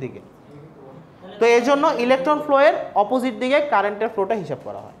অপোজিট দিকে। তো এই জন্য ইলেকট্রন ফ্লো এর অপোজিট দিকে কারেন্টের ফ্লোটা হিসাব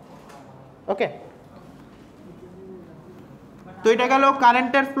করা হয়। ওকে, তো এটা গেল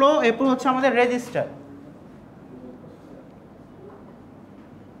কারেন্টের ফ্লো। এরপর হচ্ছে আমাদের রেজিস্টার।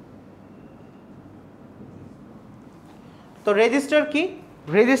 তো রেজিস্টার কি?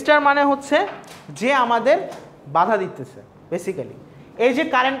 রেজিস্টার মানে হচ্ছে যে আমাদের বাধা দিতেছে বেসিক্যালি। এই যে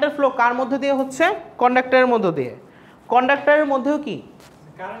কারেন্টের ফ্লো কার মধ্যে দিয়ে হচ্ছে? কন্ডাক্টরের মধ্যে দিয়ে। কন্ডাক্টরের মধ্যেও কি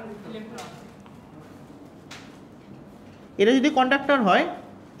এটা যদি কন্ডাক্টর হয়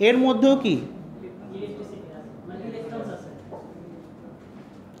এর মধ্যেও কি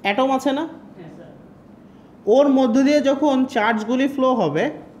অ্যাটম আছে না? ওর মধ্য দিয়ে যখন চার্জগুলি ফ্লো হবে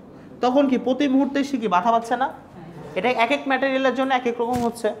তখন কি প্রতি মুহূর্তে সে কি বাধা পাচ্ছে না? এটা এক এক ম্যাটেরিয়ালের জন্য এক এক রকম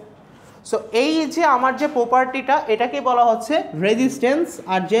হচ্ছে। সো এই যে আমার যে প্রপার্টিটা এটাকে বলা হচ্ছে রেজিস্ট্যান্স,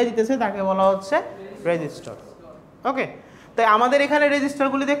 আর যে দিতেছে তাকে বলা হচ্ছে রেজিস্টর। ওকে, তাই আমাদের এখানে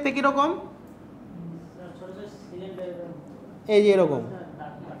রেজিস্টারগুলি দেখতে কীরকম? এই যে এরকম।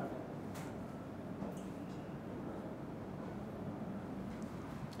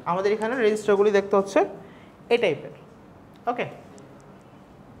 আমাদের এখানে রেজিস্টারগুলি দেখতে হচ্ছে এই টাইপের। ওকে,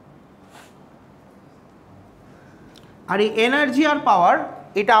 আর এই এনার্জি আর পাওয়ার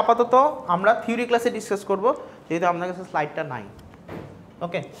এটা আপাতত আমরা থিওরি ক্লাসে ডিসকাস করব, যেহেতু আমাদের কাছে স্লাইডটা নাই।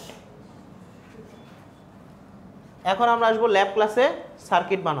 ওকে, এখন আমরা আসবো ল্যাব ক্লাসে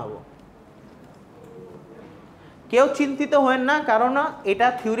সার্কিট বানাবো। কেউ চিন্তিত হবেন না, কারণ এটা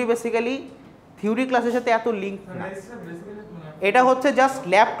থিওরি বেসিক্যালি থিওরি ক্লাসের সাথে এত লিঙ্ক না। এটা হচ্ছে জাস্ট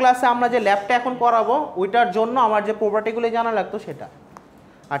ল্যাব ক্লাসে আমরা যে ল্যাবটা এখন করাবো ওইটার জন্য আমার যে প্রপার্টিগুলো জানা লাগতো সেটা।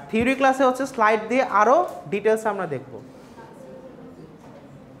 আর থিওরি ক্লাসে হচ্ছে স্লাইড দিয়ে আরও ডিটেলস আমরা দেখব।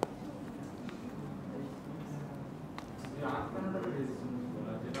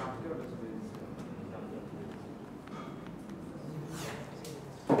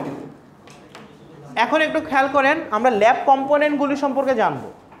 এখন একটু খেয়াল করেন, আমরা ল্যাব কম্পোনেন্টগুলি সম্পর্কে জানবো।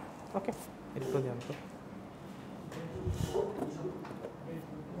 ওকে, একটু জানতো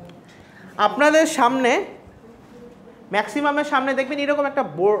আপনাদের সামনে ম্যাক্সিমামের সামনে দেখবেন এরকম একটা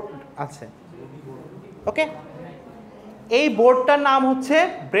বোর্ড আছে। ওকে, এই বোর্ডটার নাম হচ্ছে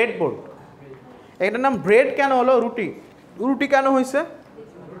ব্রেড বোর্ড। এটার নাম ব্রেড কেন হলো? রুটি। রুটি কেন হয়েছে?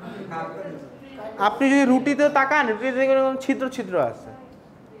 আপনি যদি রুটিতে তাকান, রুটিতে এরকম ছিদ্র ছিদ্র আছে,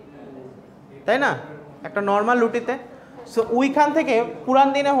 তাই না? একটা নর্মাল রুটিতে। সো ওইখান থেকে পুরান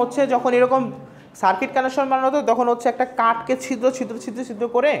দিনে হচ্ছে যখন এরকম সার্কিট কানেকশন বানানো হতো তখন হচ্ছে একটা কাঠকে ছিদ্র ছিদ্র ছিদ্র ছিদ্র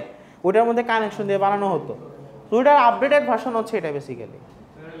করে ওইটার মধ্যে কানেকশন দিয়ে বানানো হতো। তো ওইটার আপডেটেড ভার্সন হচ্ছে এটা বেসিক্যালি।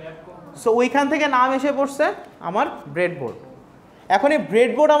 সো ওইখান থেকে নাম এসে পড়ছে আমার ব্রেড বোর্ড। এখন এই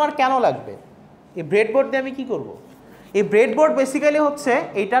ব্রেড বোর্ড আমার কেন লাগবে? এই ব্রেড বোর্ড দিয়ে আমি কি করব? এই ব্রেড বোর্ড বেসিক্যালি হচ্ছে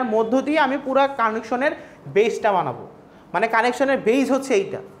এইটার মধ্য দিয়ে আমি পুরো কানেকশনের বেসটা বানাবো। মানে কানেকশনের বেস হচ্ছে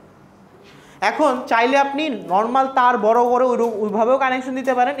এইটা। এখন চাইলে আপনি নর্মাল তার বড় বড় ওইভাবেও কানেকশন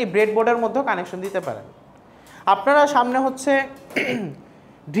দিতে পারেন, এই ব্রেড বোর্ডের মধ্যেও কানেকশন দিতে পারেন। আপনারা সামনে হচ্ছে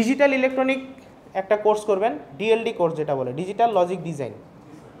ডিজিটাল ইলেকট্রনিক একটা কোর্স করবেন, ডিএলডি কোর্স যেটা বলে, ডিজিটাল লজিক ডিজাইন।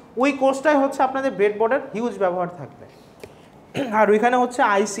 ওই কোর্সটাই হচ্ছে আপনাদের ব্রেড বোর্ডের হিউজ ব্যবহার থাকবে। আর ওইখানে হচ্ছে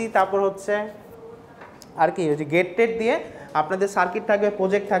আইসি, তারপর হচ্ছে আর কি ওই যে গেট টেট দিয়ে আপনাদের সার্কিট থাকবে,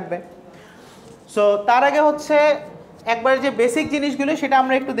 প্রজেক্ট থাকবে। সো তার আগে হচ্ছে একবারে যে বেসিক জিনিসগুলো সেটা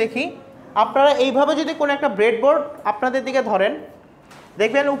আমরা একটু দেখি। আপনারা এইভাবে যদি কোনো একটা ব্রেড বোর্ড আপনাদের দিকে ধরেন,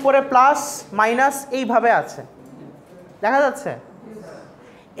 দেখবেন উপরে প্লাস মাইনাস এইভাবে আছে, দেখা যাচ্ছে?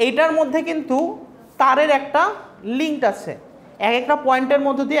 এইটার মধ্যে কিন্তু তারের একটা লিঙ্ক আছে, এক একটা পয়েন্টের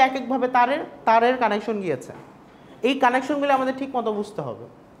মধ্যে দিয়ে এক একভাবে তারের কানেকশন গিয়েছে। এই কানেকশনগুলো আমাদের ঠিক মতো বুঝতে হবে।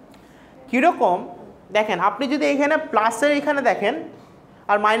 কীরকম দেখেন, আপনি যদি এখানে প্লাসের এখানে দেখেন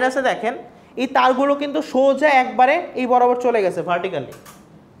আর মাইনাসে দেখেন, এই তারগুলো কিন্তু সোজা একবারে এই বরাবর চলে গেছে ভার্টিক্যালি।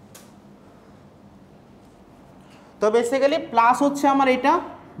 তো বেসিক্যালি প্লাস হচ্ছে আমার এটা,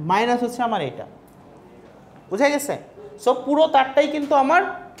 মাইনাস হচ্ছে আমার এটা, বুঝা গেছে? সো পুরো তারটাই কিন্তু আমার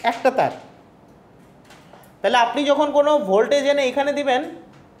একটা তার। তাহলে আপনি যখন কোনো ভোল্টেজ এনে এখানে দিবেন,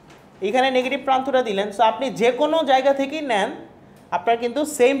 এখানে নেগেটিভ প্রান্তটা দিলেন, সো আপনি যে কোনো জায়গা থেকেই নেন আপনার কিন্তু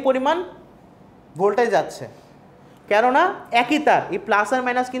সেম পরিমাণ ভোল্টেজ যাচ্ছে, কেননা একই তার। এই প্লাস আর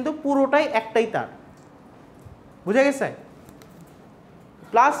মাইনাস কিন্তু পুরোটাই একটাই তার, বুঝা গেছে?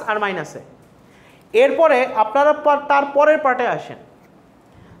 প্লাস আর মাইনাসে। এরপরে আপনারা তার পরের পার্টে আসেন।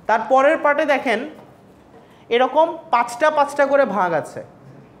 তার পরের পার্টে দেখেন এরকম পাঁচটা পাঁচটা করে ভাগ আছে।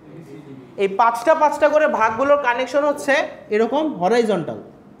 এই পাঁচটা পাঁচটা করে ভাগগুলোর কানেকশন হচ্ছে এরকম হরাইজন্টাল।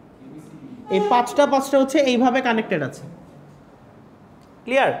 এই পাঁচটা পাঁচটা হচ্ছে এইভাবে কানেক্টেড আছে,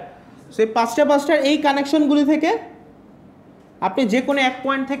 ক্লিয়ার? সেই পাঁচটা পাঁচটার এই কানেকশনগুলি থেকে আপনি যে কোনো এক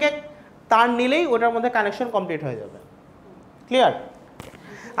পয়েন্ট থেকে তার নিলেই ওটার মধ্যে কানেকশন কমপ্লিট হয়ে যাবে, ক্লিয়ার?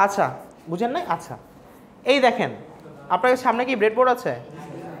 আচ্ছা, বুঝেন নাই? আচ্ছা, এই দেখেন আপনাদের সামনে কি ব্রেডবোর্ড আছে?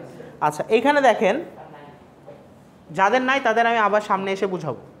 আচ্ছা, এইখানে দেখেন, যাদের নাই তাদের আমি আবার সামনে এসে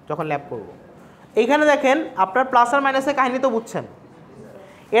বুঝাবো যখন ল্যাব করব। এইখানে দেখেন আপনার প্লাস আর মাইনাসের কাহিনী তো বুঝছেন।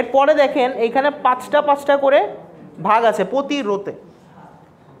 এরপরে দেখেন এইখানে 5টা 5টা করে ভাগ আছে প্রতি রোতে।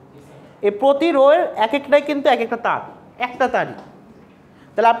 এই প্রতি রোয়ের এক একটাই কিন্তু এক একটা তার, একটা তারই।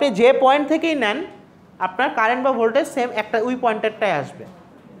 তাহলে আপনি যে পয়েন্ট থেকেই নেন আপনার কারেন্ট বা ভোল্টেজ সেম একটা ওই পয়েন্টেরটাই আসবে।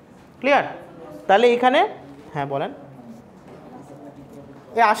 ক্লিয়ার? তাহলে এখানে হ্যাঁ বলেন,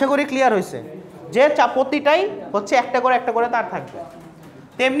 আশা করি ক্লিয়ার হয়েছে যে প্রতিটাই হচ্ছে একটা করে তার থাকবে।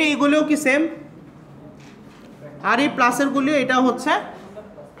 তেমনি এগুলিও কি সেম, আর এই প্লাসেরগুলিও এটা হচ্ছে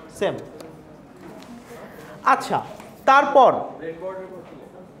সেম। আচ্ছা, তারপর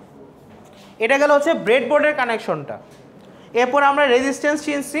এটা গেল হচ্ছে ব্রেডবোর্ডের কানেকশনটা। এরপর আমরা রেজিস্ট্যান্স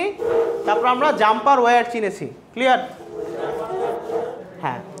চিনছি, তারপর আমরা জাম্পার ওয়্যার চিনেছি। ক্লিয়ার?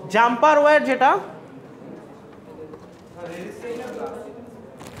 হ্যাঁ, জাম্পার ওয়্যার যেটা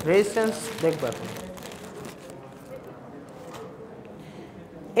রেজিস্ট্যান্স দেখব এখন।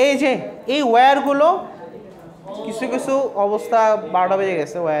 এই যে এই ওয়্যারগুলো কিছু কিছু অবস্থা 12টা বেজে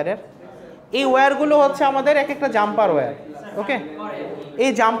গেছে ওয়্যারের। এই ওয়্যারগুলো হচ্ছে আমাদের এক একটা জাম্পার ওয়্যার। ওকে,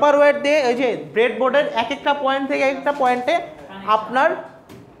 এই জাম্পার ওয়্যার দিয়ে এই যে ব্রেডবোর্ডের এক একটা পয়েন্ট থেকে এক একটা পয়েন্টে আপনার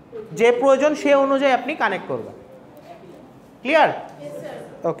যে প্রয়োজন সে অনুযায়ী আপনি কানেক্ট করবেন। ক্লিয়ার?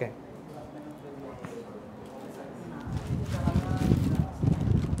 ওকে,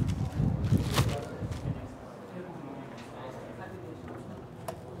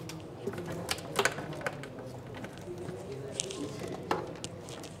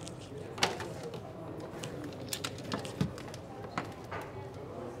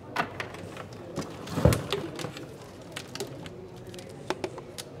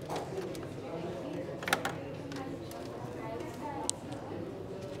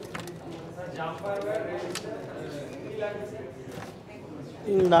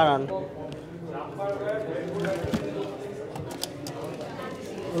 দাঁড়ান,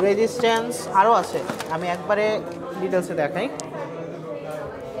 রেজিস্ট্যান্স আরও আছে, আমি একবারে ডিটেলসে দেখাই।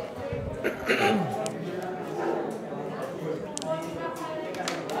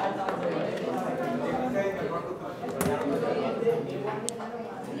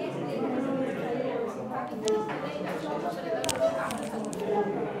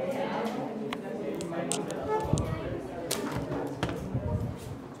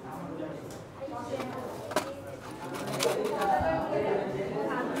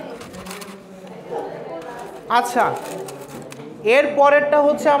 আচ্ছা, এর পরেরটা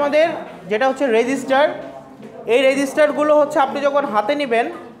হচ্ছে আমাদের যেটা হচ্ছে রেজিস্টার। এই রেজিস্টারগুলো হচ্ছে আপনি যখন হাতে নেবেন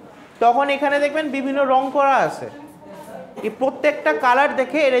তখন এখানে দেখবেন বিভিন্ন রং করা আছে। এই প্রত্যেকটা কালার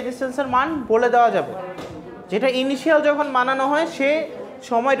দেখে এই রেজিস্ট্যান্সের মান বলে দেওয়া যাবে। যেটা ইনিশিয়াল যখন বানানো হয় সে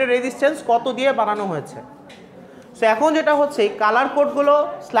সময়টা রেজিস্ট্যান্স কত দিয়ে বানানো হয়েছে। সো এখন যেটা হচ্ছে এই কালার কোডগুলো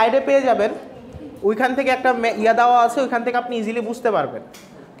স্লাইডে পেয়ে যাবেন, ওইখান থেকে একটা ইয়া দেওয়া আছে, ওইখান থেকে আপনি ইজিলি বুঝতে পারবেন।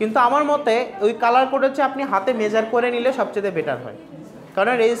 কিন্তু আমার মতে ওই কালার কোডের চেয়ে আপনি হাতে মেজার করে নিলে সবচেয়ে বেটার হয়।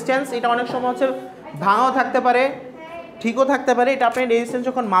 কারণ রেজিস্ট্যান্স এটা অনেক সময় হচ্ছে ভাঙাও থাকতে পারে, ঠিকও থাকতে পারে। এটা আপনি রেজিস্ট্যান্স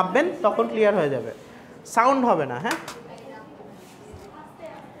যখন মাপবেন তখন ক্লিয়ার হয়ে যাবে, সাউন্ড হবে না। হ্যাঁ,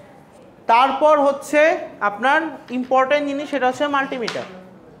 তারপর হচ্ছে আপনার ইম্পর্টেন্ট জিনিস, সেটা হচ্ছে মাল্টিমিটার।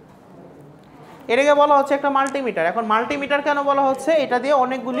 এটাকে বলা হচ্ছে একটা মাল্টিমিটার। এখন মাল্টিমিটার কেন বলা হচ্ছে? এটা দিয়ে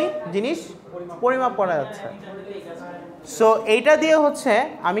অনেকগুলি জিনিস পরিমাপ করা যাচ্ছে। সো এইটা দিয়ে হচ্ছে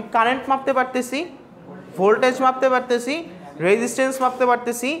আমি কারেন্ট মাপতে পারতেছি, ভোল্টেজ মাপতে পারতেছি, রেজিস্ট্যান্স মাপতে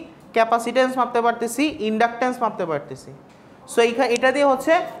পারতেছি, ক্যাপাসিটেন্স মাপতে পারতেছি, ইন্ডাকটেন্স মাপতে পারতেছি। সো এটা দিয়ে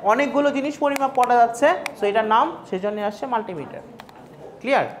হচ্ছে অনেকগুলো জিনিস পরিমাপ করা যাচ্ছে। সো এটার নাম সেই জন্য আসছে মাল্টিমিটার।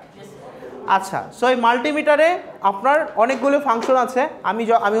 ক্লিয়ার? আচ্ছা, সো এই মাল্টিমিটারে আপনার অনেকগুলো ফাংশন আছে।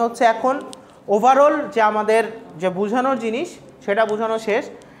 আমি হচ্ছে এখন ওভারঅল যে আমাদের যে বোঝানোর জিনিস সেটা বোঝানো শেষ।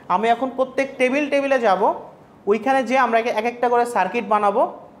 আমি এখন প্রত্যেক টেবিলে যাব, ওইখানে যে আমরা এক একটা করে সার্কিট বানাবো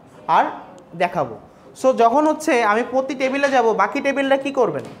আর দেখাবো। সো যখন হচ্ছে আমি প্রতি টেবিলে যাব, বাকি টেবিলটা কি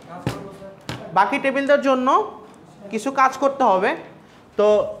করবেন? বাকি টেবিলটার জন্য কিছু কাজ করতে হবে। তো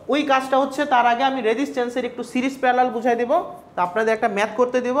ওই কাজটা হচ্ছে তার আগে আমি রেজিস্ট্যান্সের একটু সিরিজ প্যারালাল বুঝাই দেবো। তো আপনাদের একটা ম্যাথ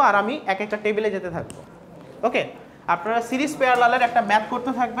করতে দেবো আর আমি এক একটা টেবিলে যেতে থাকবো। ওকে, আপনারা সিরিজ প্যারালালের একটা ম্যাথ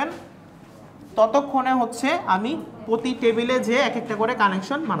করতে থাকবেন, ততক্ষণে হচ্ছে আমি প্রতি টেবিলে যে এক একটা করে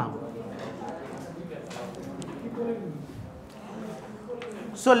কানেকশন বানাবো।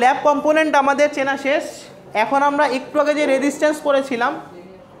 সো ল্যাব কম্পোনেন্ট আমাদের চেনা শেষ। এখন আমরা একটু আগে যে রেজিস্ট্যান্স করেছিলাম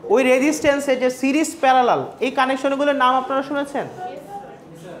ওই রেজিস্ট্যান্সে যে সিরিজ প্যারালাল, এই কানেকশনগুলোর নাম আপনারা শুনেছেন?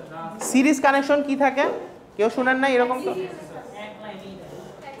 সিরিজ কানেকশন কি থাকে? কেউ শুনেন না এরকম? তো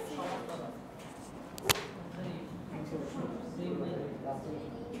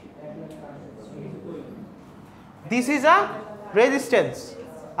This is a resistance,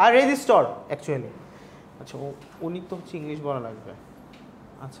 a resistor actually. আচ্ছা উনি তো ইংলিশ বলা লাগবে।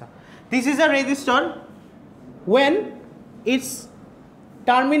 আচ্ছা, this is a resistor. When its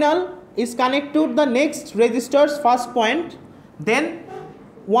terminal is connected to the next resistor's first point, then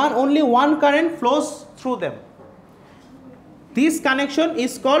only one current flows through them. This connection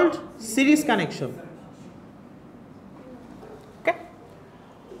is called series connection. Okay.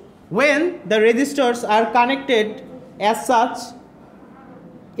 When the resistors are connected as such,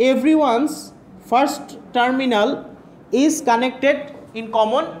 everyone's first terminal is connected in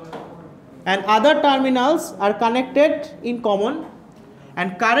common and other terminals are connected in common, and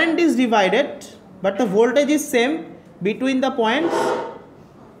current is divided but the voltage is same between the points.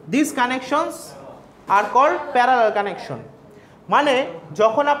 These connections are called parallel connection. মানে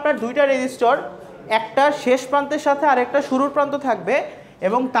যখন আপনার দুইটা resistor একটা শেষ প্রান্তের সাথে আরেকটা শুরুর প্রান্ত থাকবে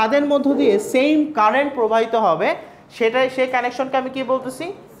এবং তাদের মধ্য দিয়ে সেম কারেন্ট প্রবাহিত হবে, সেটাই সেই কানেকশনকে আমি কি বলতেছি?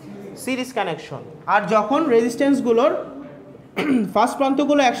 Series connection. আর যখন রেজিস্ট্যান্সগুলোর ফার্স্ট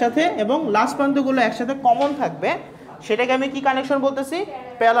প্রান্তগুলো একসাথে এবং লাস্ট প্রান্তগুলো একসাথে কমন থাকবে, সেটাকে আমি কি কানেকশন বলতেছি?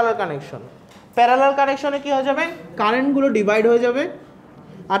 Parallel connection. প্যারালাল কানেকশনে কি হয়ে যাবে? কারেন্টগুলো ডিভাইড হয়ে যাবে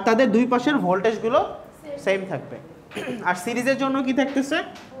আর তাদের দুই পাশের ভোল্টেজগুলো সেম থাকবে। আর সিরিজের জন্য কি থাকতেছে?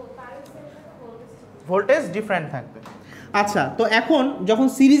 ভোল্টেজ ডিফারেন্ট থাকবে। আচ্ছা, তো এখন যখন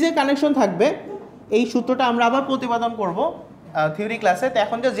সিরিজের কানেকশন থাকবে, এই সূত্রটা আমরা আবার প্রতিপাদন করব থিওরি ক্লাসে, তো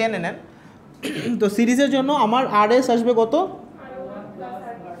এখন যে জেনে নেন। তো সিরিজের জন্য আমার আরএস আসবে কত?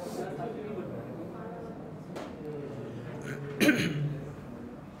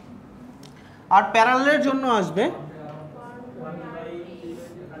 আর প্যারালালের জন্য আসবে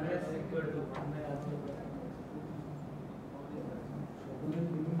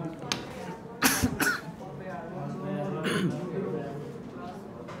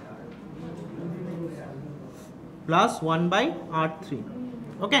প্লাস 1/R3।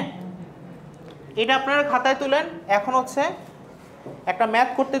 ওকে, এটা আপনারা খাতায় তুলেন। এখন হচ্ছে একটা ম্যাথ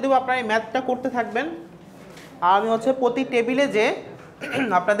করতে দেবো, আপনারা এই ম্যাথটা করতে থাকবেন। আর আমি হচ্ছে প্রতি টেবিলে যে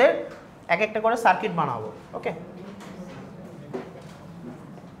আপনাদের এক একটা করে সার্কিট বানাবো। ওকে,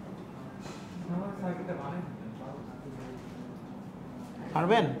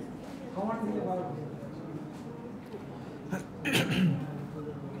 পারবেন?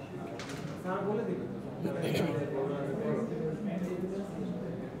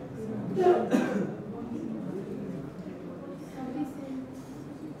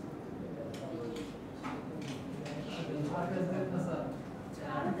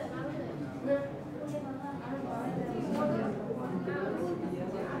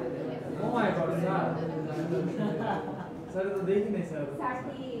 सर तो देख नहीं सर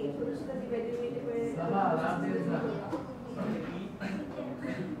साथी पुरुषों की वैल्यूएट করে हाँ नाम दे सर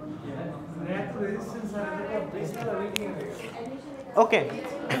नेट रेजिस्टेंस सर এটা বেসিক রিডিং ওকে,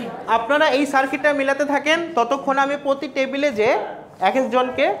 আপনারা এই সার্কিটটা মিলাতে থাকেন, ততক্ষণ আমি প্রতি টেবিলে যে এক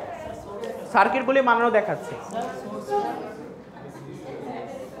একজনকে সার্কিটগুলি বানানো দেখাচ্ছি।